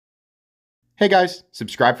Hey guys,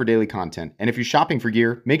 subscribe for daily content, and if you're shopping for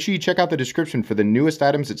gear, make sure you check out the description for the newest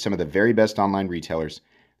items at some of the very best online retailers.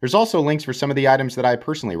 There's also links for some of the items that I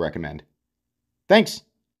personally recommend. Thanks!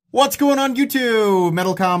 What's going on YouTube?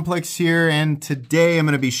 Metal Complex here, and today I'm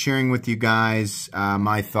going to be sharing with you guys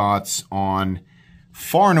my thoughts on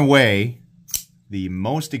far and away the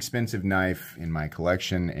most expensive knife in my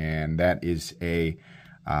collection, and that is a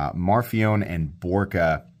Marfione and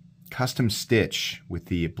Borka custom stitch with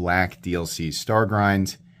the black DLC star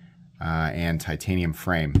grind and titanium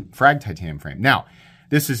frame, frag titanium frame. Now,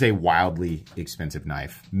 this is a wildly expensive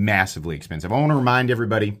knife, massively expensive. I want to remind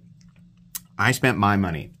everybody, I spent my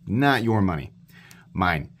money, not your money,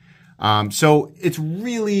 mine. So it's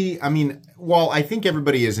really, I mean, while I think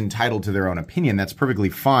everybody is entitled to their own opinion, that's perfectly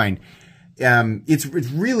fine. It's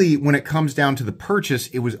really, when it comes down to the purchase,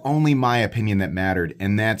 it was only my opinion that mattered,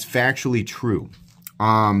 and that's factually true.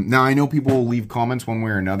 Now, I know people will leave comments one way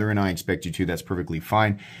or another, and I expect you to. That's perfectly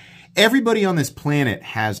fine. Everybody on this planet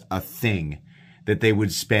has a thing that they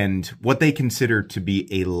would spend what they consider to be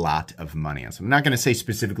a lot of money on. So I'm not going to say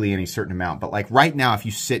specifically any certain amount, but like right now, if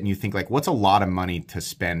you sit and you think like, what's a lot of money to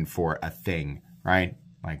spend for a thing, right?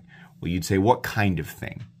 Like, well, you'd say, what kind of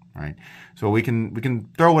thing, right? So we can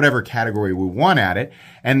throw whatever category we want at it.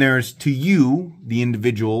 And there's, to you, the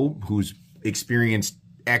individual who's experienced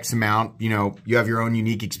X amount, you know, you have your own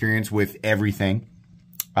unique experience with everything.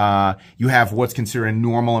 You have what's considered a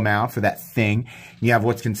normal amount for that thing. You have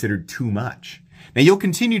what's considered too much. Now, you'll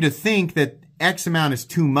continue to think that X amount is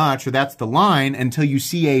too much, or that's the line, until you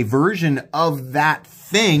see a version of that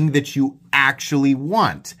thing that you actually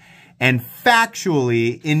want. And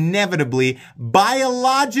factually, inevitably,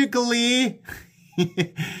 biologically,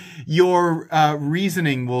 your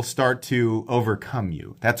reasoning will start to overcome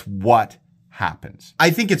you. That's what happens.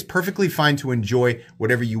 I think it's perfectly fine to enjoy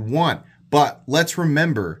whatever you want, but let's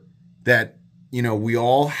remember that, you know, we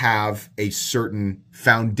all have a certain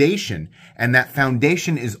foundation, and that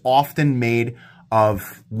foundation is often made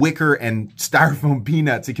of wicker and styrofoam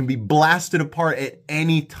peanuts. It can be blasted apart at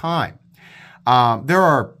any time. There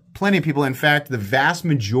are plenty of people, in fact, the vast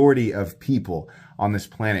majority of people on this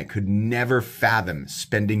planet could never fathom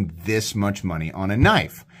spending this much money on a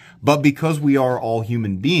knife. But because we are all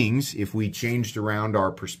human beings, if we changed around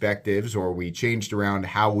our perspectives, or we changed around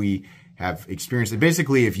how we have experienced it,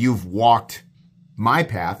 basically if you've walked my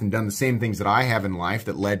path and done the same things that I have in life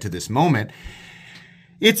that led to this moment,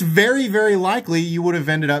 it's very, very likely you would have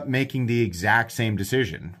ended up making the exact same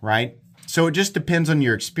decision, right? So it just depends on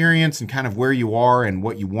your experience and kind of where you are and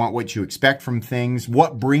what you want, what you expect from things,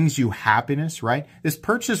 what brings you happiness, right? This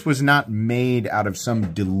purchase was not made out of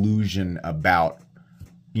some delusion about,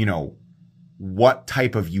 you know, what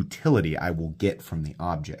type of utility I will get from the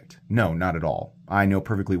object. No, not at all. I know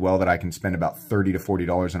perfectly well that I can spend about $30 to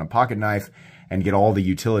 $40 on a pocket knife and get all the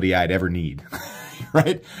utility I'd ever need,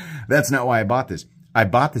 right? That's not why I bought this. I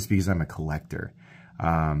bought this because I'm a collector.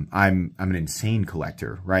 I'm an insane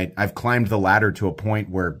collector, right? I've climbed the ladder to a point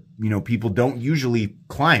where, you know, people don't usually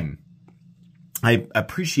climb. I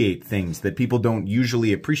appreciate things that people don't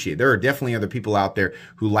usually appreciate. There are definitely other people out there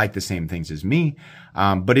who like the same things as me,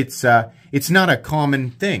 but it's not a common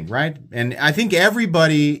thing, right? And I think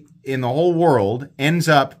everybody in the whole world ends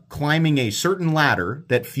up climbing a certain ladder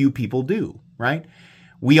that few people do, right?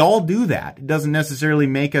 We all do that. It doesn't necessarily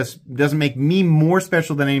doesn't make me more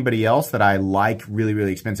special than anybody else that I like really,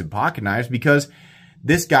 really expensive pocket knives, because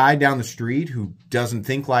this guy down the street who doesn't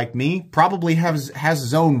think like me probably has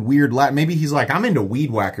his own weird maybe he's like, I'm into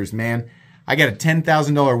weed whackers, man. I got a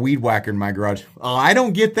 $10,000 weed whacker in my garage. Oh, I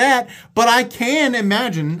don't get that, but I can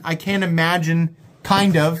imagine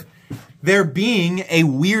kind of there being a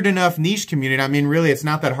weird enough niche community. I mean, really, it's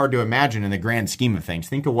not that hard to imagine in the grand scheme of things.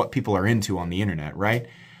 Think of what people are into on the internet, right?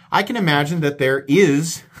 I can imagine that there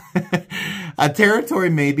is a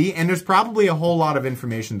territory maybe, and there's probably a whole lot of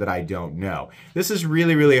information that I don't know. This is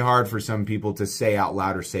really, really hard for some people to say out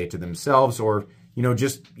loud or say to themselves, or, you know,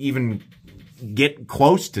 just even get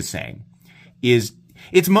close to saying.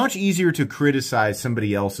 It's much easier to criticize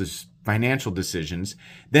somebody else's financial decisions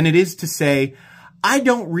than it is to say, I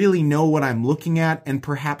don't really know what I'm looking at, and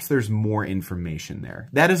perhaps there's more information there.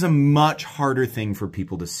 That is a much harder thing for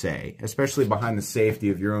people to say, especially behind the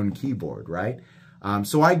safety of your own keyboard, right?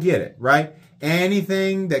 So I get it, right?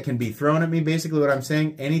 Anything that can be thrown at me, basically what I'm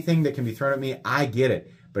saying, anything that can be thrown at me, I get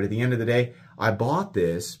it. But at the end of the day, I bought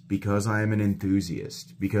this because I am an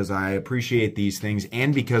enthusiast, because I appreciate these things,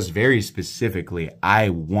 and because very specifically, I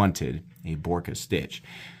wanted a Borka stitch.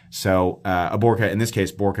 So a Borka, in this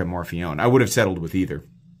case, Borka Marfione. I would have settled with either.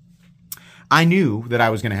 I knew that I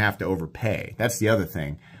was going to have to overpay. That's the other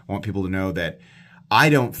thing. I want people to know that I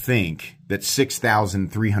don't think that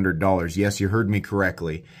 $6,300, yes, you heard me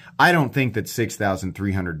correctly, I don't think that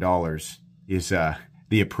 $6,300 is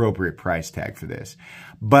the appropriate price tag for this.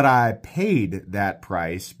 But I paid that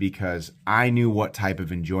price because I knew what type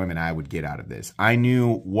of enjoyment I would get out of this. I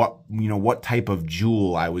knew what type of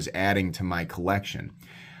jewel I was adding to my collection.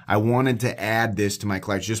 I wanted to add this to my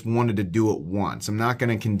collection, just wanted to do it once. I'm not going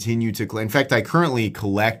to continue to collect. In fact, I currently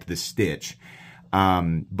collect the stitch.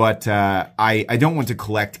 But I don't want to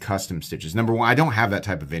collect custom stitches. Number one, I don't have that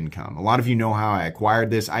type of income. A lot of you know how I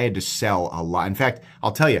acquired this. I had to sell a lot. In fact,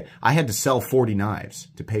 I'll tell you, I had to sell 40 knives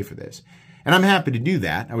to pay for this. And I'm happy to do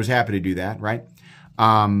that. I was happy to do that, right?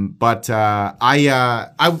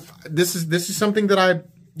 This is something that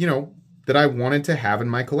I wanted to have in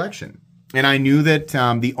my collection. And I knew that,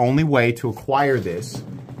 the only way to acquire this,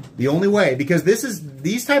 because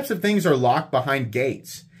these types of things are locked behind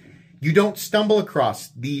gates. You don't stumble across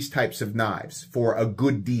these types of knives for a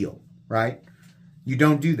good deal, right? You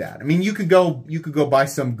don't do that. I mean, you could go buy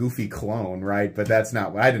some goofy clone, right? But that's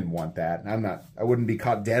not, I didn't want that. I wouldn't be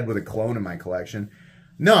caught dead with a clone in my collection.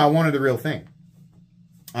 No, I wanted the real thing.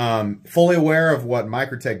 Fully aware of what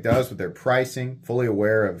Microtech does with their pricing, fully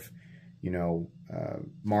aware of,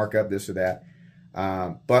 markup, this or that.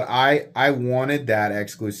 But I wanted that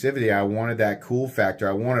exclusivity. I wanted that cool factor.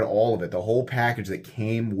 I wanted all of it, the whole package that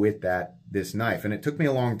came with this knife. And it took me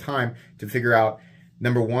a long time to figure out,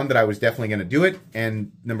 number one, that I was definitely going to do it,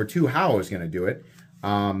 and number two, how I was going to do it.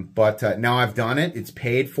 But now I've done it. It's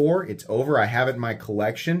paid for. It's over. I have it in my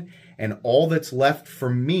collection. And all that's left for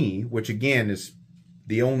me, which again is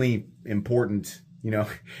the only important,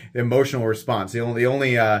 emotional response. The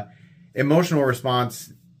only emotional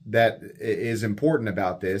response that is important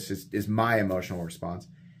about this is my emotional response.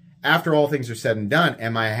 After all things are said and done,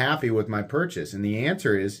 am I happy with my purchase? And the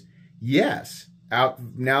answer is yes.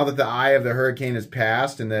 Now that the eye of the hurricane has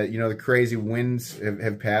passed and the crazy winds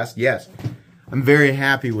have passed, yes, I'm very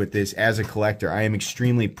happy with this as a collector. I am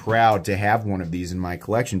extremely proud to have one of these in my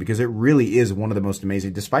collection because it really is one of the most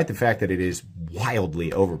amazing, despite the fact that it is wildly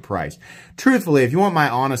overpriced. Truthfully, if you want my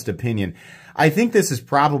honest opinion, I think this is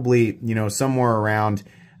probably, somewhere around,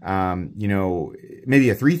 maybe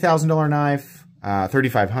a $3,000 knife,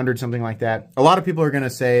 $3,500, something like that. A lot of people are going to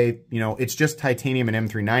say, it's just titanium and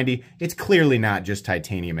M390. It's clearly not just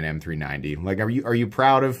titanium and M390. Like, are you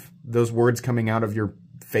proud of those words coming out of your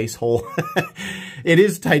face hole? It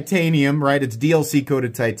is titanium, right? It's DLC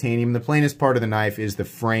coated titanium. The plainest part of the knife is the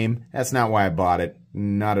frame. That's not why I bought it.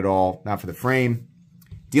 Not at all. Not for the frame.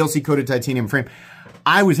 DLC coated titanium frame.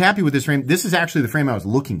 I was happy with this frame. This is actually the frame I was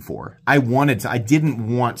looking for. I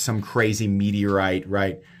didn't want some crazy meteorite,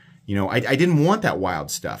 right? I didn't want that wild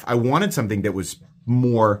stuff. I wanted something that was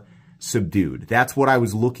more subdued. That's what I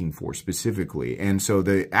was looking for specifically. And so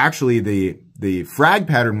the frag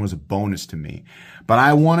pattern was a bonus to me. But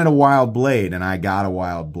I wanted a wild blade, and I got a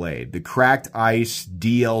wild blade. The cracked ice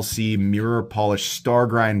DLC mirror polished star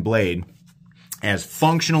grind blade, as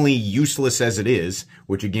functionally useless as it is,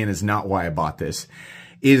 which again is not why I bought this,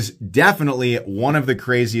 is definitely one of the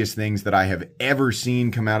craziest things that I have ever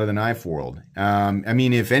seen come out of the knife world. I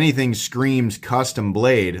mean, if anything screams custom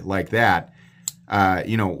blade like that,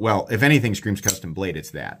 if anything screams custom blade,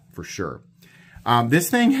 it's that for sure. This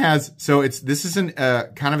thing has, this isn't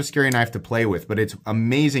kind of a scary knife to play with, but it's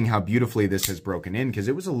amazing how beautifully this has broken in because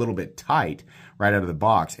it was a little bit tight right out of the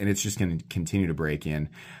box, and it's just going to continue to break in.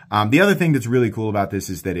 The other thing that's really cool about this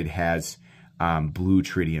is that it has blue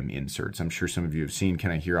tritium inserts. I'm sure some of you have seen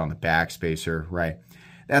kind of here on the back spacer, right?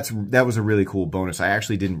 That was a really cool bonus. I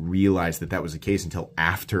actually didn't realize that was the case until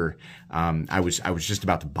after I was just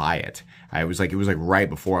about to buy it. It was like right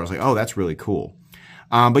before. I was like, oh, that's really cool.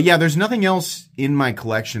 But yeah, there's nothing else in my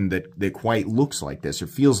collection that quite looks like this or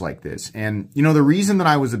feels like this. And the reason that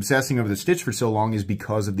I was obsessing over the stitch for so long is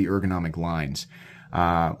because of the ergonomic lines.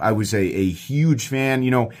 I was a huge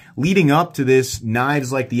fan, leading up to this,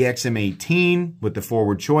 knives like the XM18 with the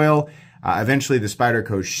forward choil, eventually the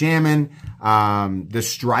Spyderco Shaman, the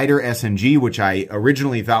Strider SNG, which I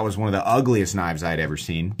originally thought was one of the ugliest knives I'd ever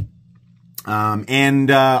seen.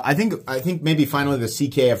 I think maybe finally the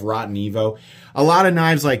CKF Rotten Evo. A lot of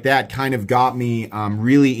knives like that kind of got me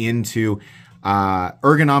really into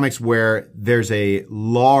ergonomics where there's a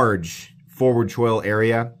large forward choil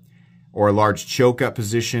area or a large choke up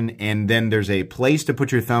position, and then there's a place to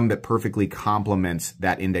put your thumb that perfectly complements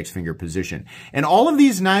that index finger position. And all of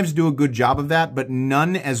these knives do a good job of that, but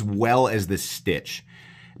none as well as the stitch.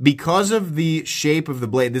 Because of the shape of the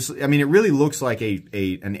blade, it really looks like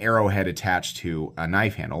an arrowhead attached to a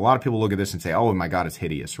knife handle. A lot of people look at this and say, oh my God, it's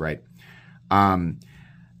hideous, right?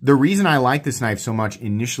 The reason I like this knife so much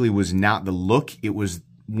initially was not the look. It was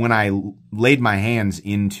when I laid my hands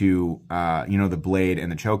into, the blade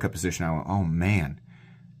and the choke up position, I went, oh man,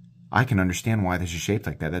 I can understand why this is shaped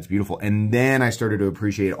like that. That's beautiful. And then I started to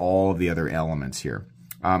appreciate all of the other elements here.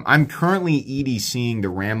 I'm currently EDCing the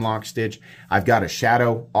Ramlock stitch. I've got a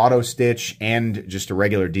Shadow auto stitch and just a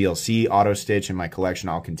regular DLC auto stitch in my collection.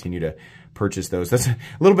 I'll continue to purchase those. That's a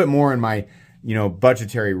little bit more in my,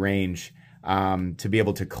 budgetary range to be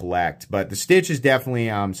able to collect. But the stitch is definitely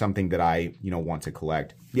something that I, want to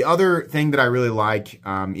collect. The other thing that I really like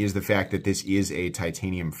is the fact that this is a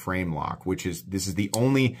titanium frame lock, this is the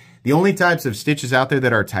only types of stitches out there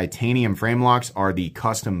that are titanium frame locks are the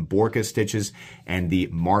custom Borka stitches and the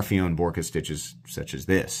Marfione Borka stitches, such as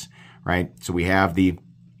this, right? So we have the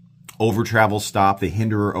over travel stop, the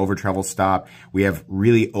hinderer over travel stop. We have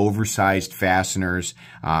really oversized fasteners,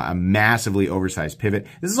 a massively oversized pivot.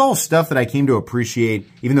 This is all stuff that I came to appreciate,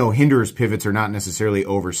 even though hinderers pivots are not necessarily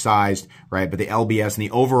oversized, right? But the LBS and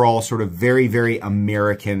the overall sort of very, very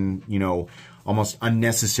American, almost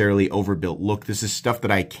unnecessarily overbuilt look. This is stuff that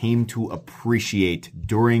I came to appreciate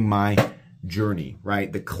during my journey,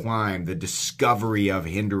 right? The climb, the discovery of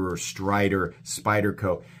hinderer, strider,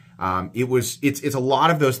 Spyderco. It's a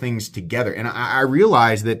lot of those things together. And I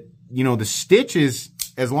realized that, the stitch is,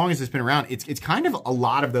 as long as it's been around, it's kind of a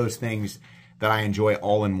lot of those things that I enjoy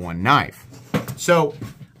all in one knife. So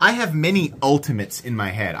I have many ultimates in my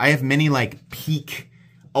head. I have many peak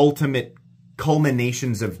ultimate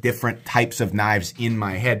culminations of different types of knives in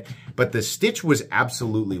my head, but the stitch was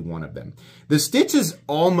absolutely one of them. The stitch is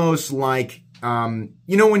almost like, when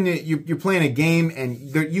you're playing a game and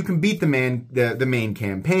you can beat the main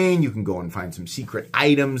campaign, you can go and find some secret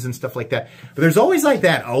items and stuff like that. But there's always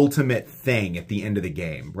that ultimate thing at the end of the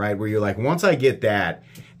game, right? Where you're like, once I get that,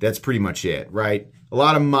 that's pretty much it, right? A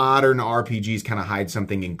lot of modern RPGs kind of hide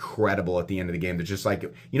something incredible at the end of the game. That's just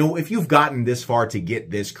like, if you've gotten this far to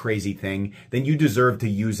get this crazy thing, then you deserve to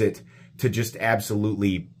use it to just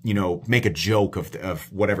absolutely, make a joke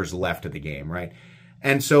of whatever's left of the game, right?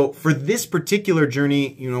 And so for this particular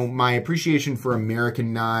journey, my appreciation for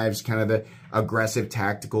American knives, kind of the aggressive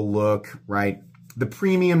tactical look, right? The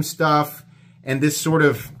premium stuff and this sort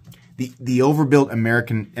of the overbuilt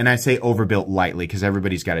American, and I say overbuilt lightly because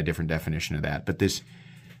everybody's got a different definition of that, but this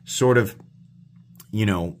sort of,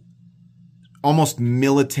 almost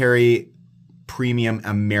military premium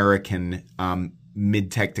American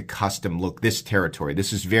mid-tech to custom look, this territory.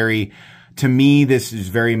 This is to me, this is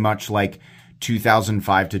very much like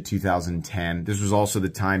 2005 to 2010. This was also the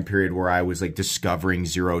time period where I was discovering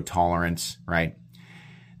zero tolerance, right?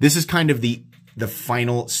 This is kind of the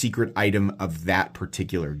final secret item of that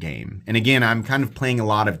particular game. And again, I'm kind of playing a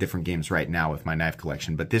lot of different games right now with my knife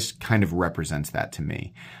collection, but this kind of represents that to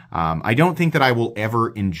me. I don't think that I will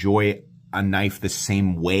ever enjoy a knife the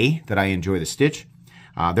same way that I enjoy the stitch.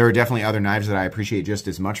 There are definitely other knives that I appreciate just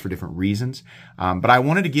as much for different reasons. But I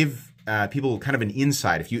wanted to give people kind of an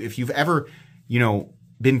insight. If you've ever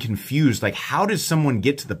been confused, how does someone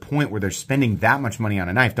get to the point where they're spending that much money on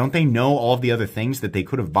a knife? Don't they know all of the other things that they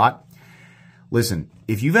could have bought? Listen,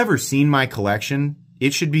 if you've ever seen my collection,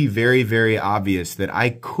 it should be very, very obvious that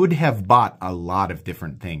I could have bought a lot of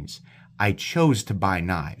different things. I chose to buy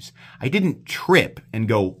knives. I didn't trip and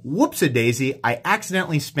go, whoops-a-daisy, I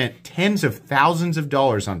accidentally spent tens of thousands of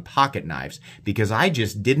dollars on pocket knives because I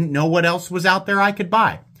just didn't know what else was out there I could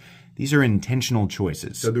buy. These are intentional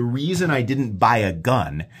choices. So the reason I didn't buy a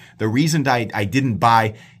gun, the reason I didn't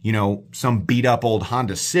buy, some beat up old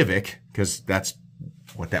Honda Civic, because that's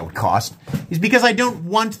what that would cost, is because I don't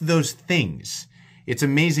want those things. It's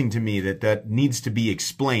amazing to me that needs to be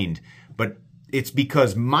explained, but it's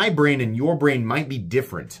because my brain and your brain might be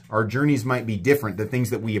different. Our journeys might be different. The things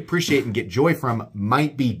that we appreciate and get joy from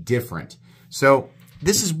might be different. So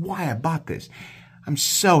this is why I bought this. I'm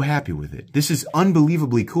so happy with it. This is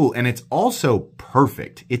unbelievably cool, and it's also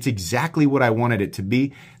perfect. It's exactly what I wanted it to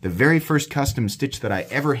be. The very first custom stitch that I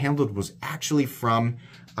ever handled was actually from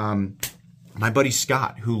my buddy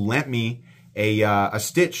Scott, who lent me a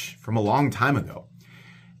stitch from a long time ago.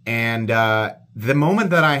 And the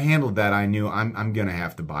moment that I handled that, I knew I'm going to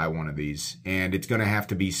have to buy one of these, and it's going to have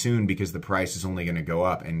to be soon because the price is only going to go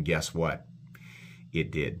up, and guess what?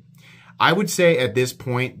 It did. I would say at this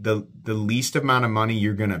point, the least amount of money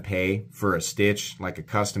you're going to pay for a stitch, like a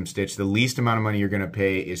custom stitch, the least amount of money you're going to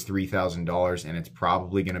pay is $3,000, and it's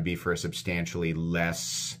probably going to be for a substantially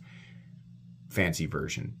less fancy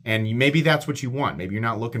version. And maybe that's what you want. Maybe you're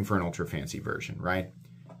not looking for an ultra fancy version, right?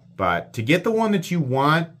 But to get the one that you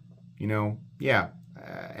want,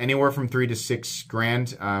 anywhere from $3,000 to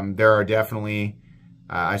 $6,000. There are definitely,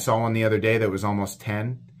 I saw one the other day that was almost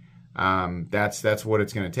 10. That's what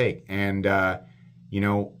it's going to take. And, you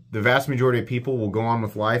know, the vast majority of people will go on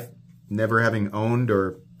with life never having owned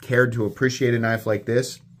or cared to appreciate a knife like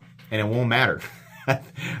this, and it won't matter.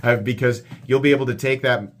 Because you'll be able to take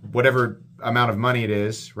that, whatever amount of money it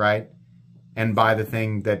is, right, and buy the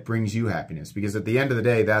thing that brings you happiness. Because at the end of the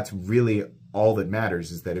day, that's really all that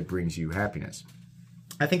matters, is that it brings you happiness.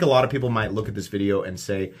 I think a lot of people might look at this video and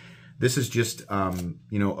say, this is just,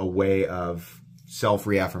 you know, a way of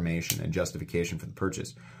self-reaffirmation and justification for the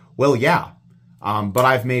purchase. Well, yeah, but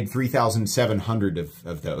I've made 3,700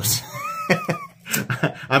 of those.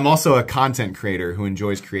 I'm also a content creator who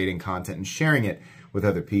enjoys creating content and sharing it with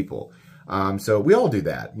other people. So we all do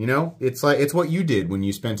that, you know? It's like, it's what you did when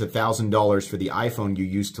you spent $1,000 for the iPhone you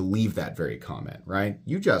used to leave that very comment, right?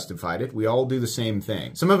 You justified it. We all do the same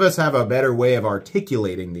thing. Some of us have a better way of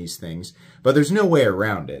articulating these things, but there's no way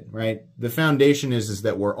around it, right? The foundation is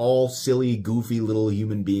that we're all silly, goofy little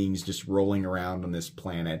human beings just rolling around on this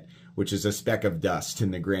planet, which is a speck of dust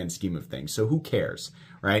in the grand scheme of things. So who cares,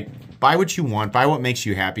 right? Buy what you want, buy what makes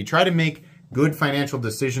you happy. Try to make good financial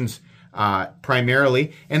decisions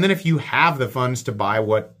primarily. And then if you have the funds to buy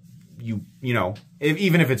what you know,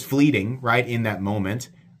 even if it's fleeting, right, in that moment,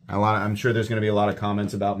 I'm sure there's going to be a lot of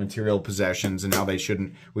comments about material possessions and how we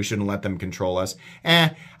shouldn't let them control us.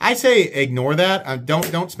 I say ignore that.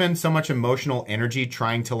 Don't spend so much emotional energy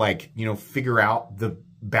trying to, like, you know, figure out the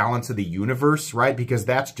balance of the universe, right? Because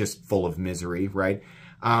that's just full of misery, right?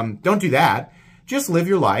 Don't do that. Just live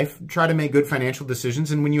your life, try to make good financial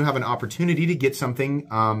decisions, and when you have an opportunity to get something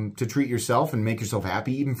to treat yourself and make yourself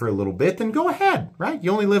happy, even for a little bit, then go ahead, right?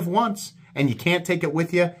 You only live once, and you can't take it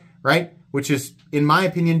with you, right? Which is, in my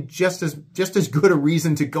opinion, just as good a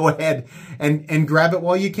reason to go ahead and grab it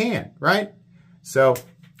while you can, right? So,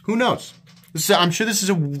 who knows? I'm sure this is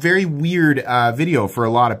a very weird video for a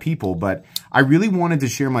lot of people, but I really wanted to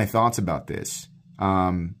share my thoughts about this.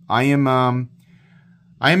 I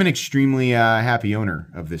am an extremely happy owner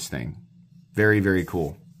of this thing. Very, very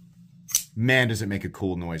cool. Man, does it make a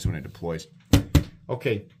cool noise when it deploys.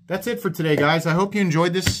 Okay, that's it for today, guys. I hope you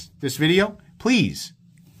enjoyed this video. Please,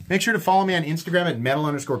 make sure to follow me on Instagram at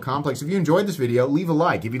metal_complex. If you enjoyed this video, leave a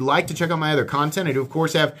like. If you'd like to check out my other content, I do, of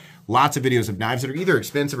course, have lots of videos of knives that are either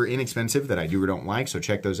expensive or inexpensive that I do or don't like, so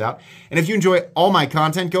check those out. And if you enjoy all my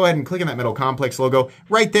content, go ahead and click on that Metal Complex logo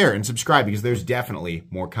right there and subscribe, because there's definitely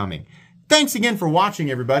more coming. Thanks again for watching,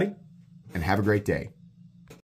 everybody, and have a great day.